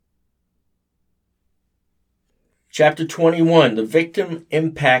Chapter 21, The Victim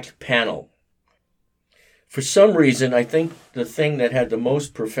Impact Panel. For some reason, I think the thing that had the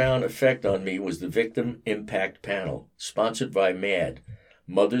most profound effect on me was the Victim Impact Panel, sponsored by MAD,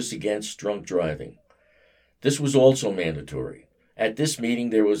 Mothers Against Drunk Driving. This was also mandatory. At this meeting,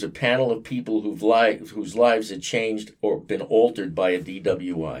 there was a panel of people whose lives had changed or been altered by a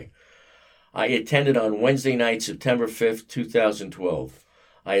DWI. I attended on Wednesday night, September 5th, 2012.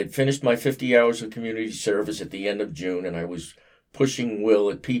 I had finished my 50 hours of community service at the end of June, and I was pushing Will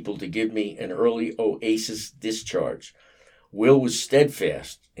at people to give me an early OASIS discharge. Will was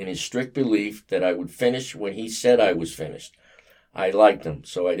steadfast in his strict belief that I would finish when he said I was finished. I liked him,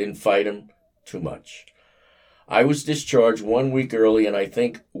 so I didn't fight him too much. I was discharged 1 week early, and I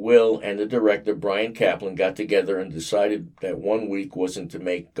think Will and the director, Brian Kaplan, got together and decided that 1 week wasn't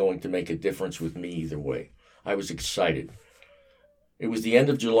going to make a difference with me either way. I was excited. It was the end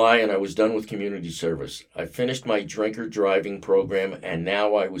of July, and I was done with community service. I finished my drinker driving program, and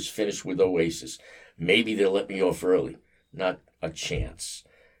now I was finished with OASIS. Maybe they'll let me off early. Not a chance.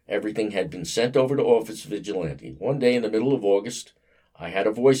 Everything had been sent over to Officer Vigilante. One day in the middle of August, I had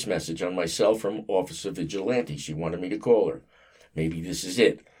a voice message on my cell from Officer Vigilante. She wanted me to call her. Maybe this is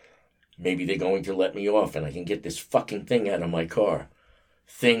it. Maybe they're going to let me off, and I can get this fucking thing out of my car.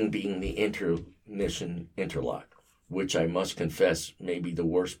 Thing being the ignition interlock, which I must confess may be the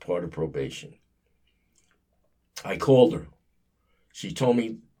worst part of probation. I called her. She told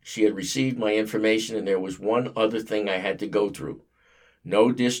me she had received my information and there was one other thing I had to go through.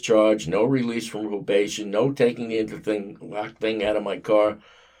 No discharge, no release from probation, no taking the interlock thing out of my car.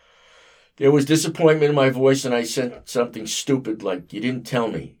 There was disappointment in my voice, and I said something stupid like, "You didn't tell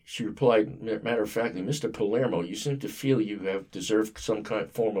me." She replied, matter of factly, "Mr. Palermo, you seem to feel you have deserved some kind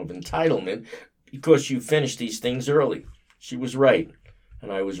of form of entitlement because you finished these things early." She was right,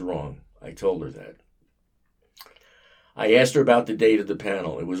 and I was wrong. I told her that. I asked her about the date of the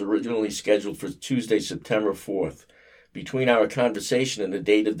panel. It was originally scheduled for Tuesday, September 4th. Between our conversation and the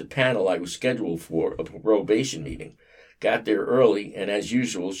date of the panel, I was scheduled for a probation meeting. Got there early, and as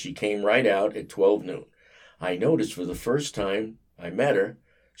usual, she came right out at 12 noon. I noticed for the first time I met her,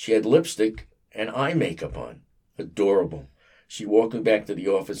 she had lipstick and eye makeup on. Adorable. She walked me back to the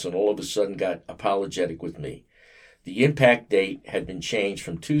office and all of a sudden got apologetic with me. The impact date had been changed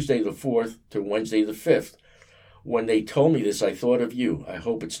from Tuesday the 4th to Wednesday the 5th. When they told me this, I thought of you. I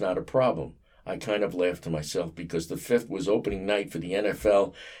hope it's not a problem. I kind of laughed to myself because the 5th was opening night for the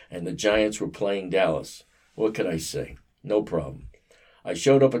NFL and the Giants were playing Dallas. What could I say? No problem. I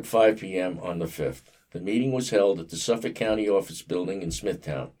showed up at 5 p.m. on the 5th. The meeting was held at the Suffolk County Office Building in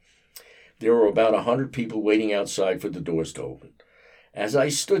Smithtown. There were about 100 people waiting outside for the doors to open. As I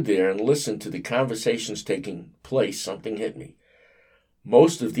stood there and listened to the conversations taking place, something hit me.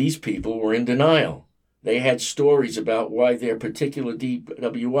 Most of these people were in denial. They had stories about why their particular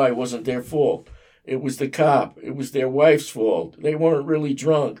DWI wasn't their fault. It was the cop. It was their wife's fault. They weren't really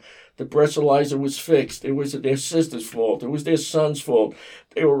drunk. The breathalyzer was fixed. It was their sister's fault. It was their son's fault.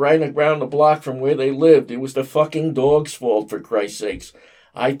 They were right around the block from where they lived. It was the fucking dog's fault, for Christ's sakes.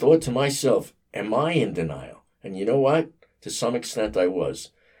 I thought to myself, am I in denial? And you know what? To some extent I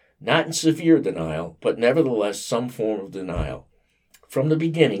was. Not in severe denial, but nevertheless some form of denial. From the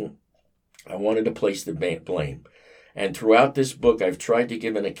beginning, I wanted to place the blame. And throughout this book, I've tried to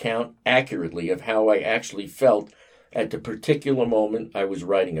give an account accurately of how I actually felt at the particular moment I was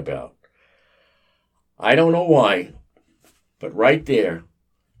writing about. I don't know why, but right there,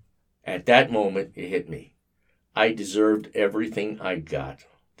 at that moment, it hit me. I deserved everything I got.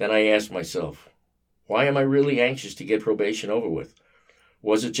 Then I asked myself, why am I really anxious to get probation over with?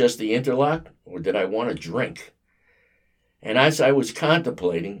 Was it just the interlock, or did I want a drink? And as I was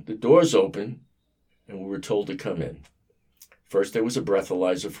contemplating, the doors opened, and we were told to come in. First, there was a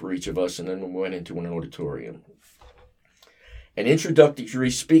breathalyzer for each of us, and then we went into an auditorium. An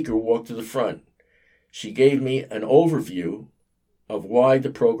introductory speaker walked to the front. She gave me an overview of why the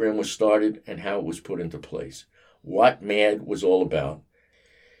program was started and how it was put into place, what MAD was all about,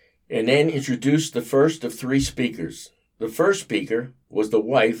 and then introduced the first of three speakers. The first speaker was the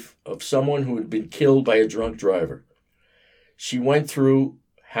wife of someone who had been killed by a drunk driver. She went through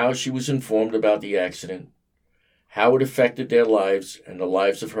how she was informed about the accident, how it affected their lives and the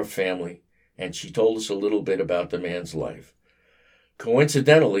lives of her family, and she told us a little bit about the man's life.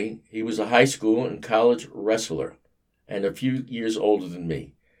 Coincidentally, he was a high school and college wrestler and a few years older than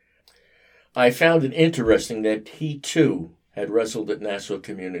me. I found it interesting that he, too, had wrestled at Nassau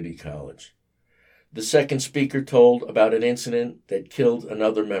Community College. The second speaker told about an incident that killed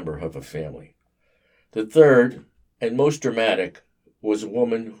another member of a family. The third, and most dramatic, was a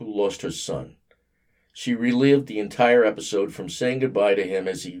woman who lost her son. She relived the entire episode from saying goodbye to him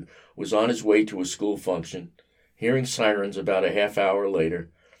as he was on his way to a school function, hearing sirens about a half hour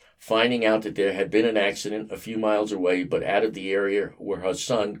later, finding out that there had been an accident a few miles away but out of the area where her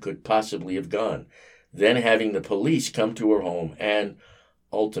son could possibly have gone, then having the police come to her home, and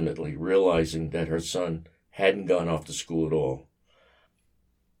ultimately realizing that her son hadn't gone off to school at all.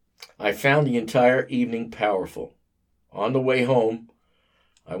 I found the entire evening powerful. On the way home,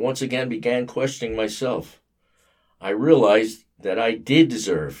 I once again began questioning myself. I realized that I did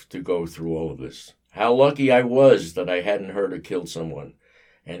deserve to go through all of this. How lucky I was that I hadn't hurt or killed someone,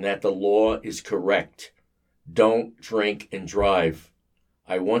 and that the law is correct. Don't drink and drive.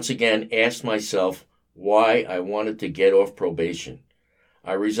 I once again asked myself why I wanted to get off probation.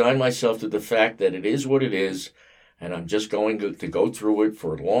 I resigned myself to the fact that it is what it is, and I'm just going to go through it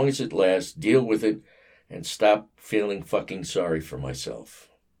for as long as it lasts, deal with it, and stop feeling fucking sorry for myself.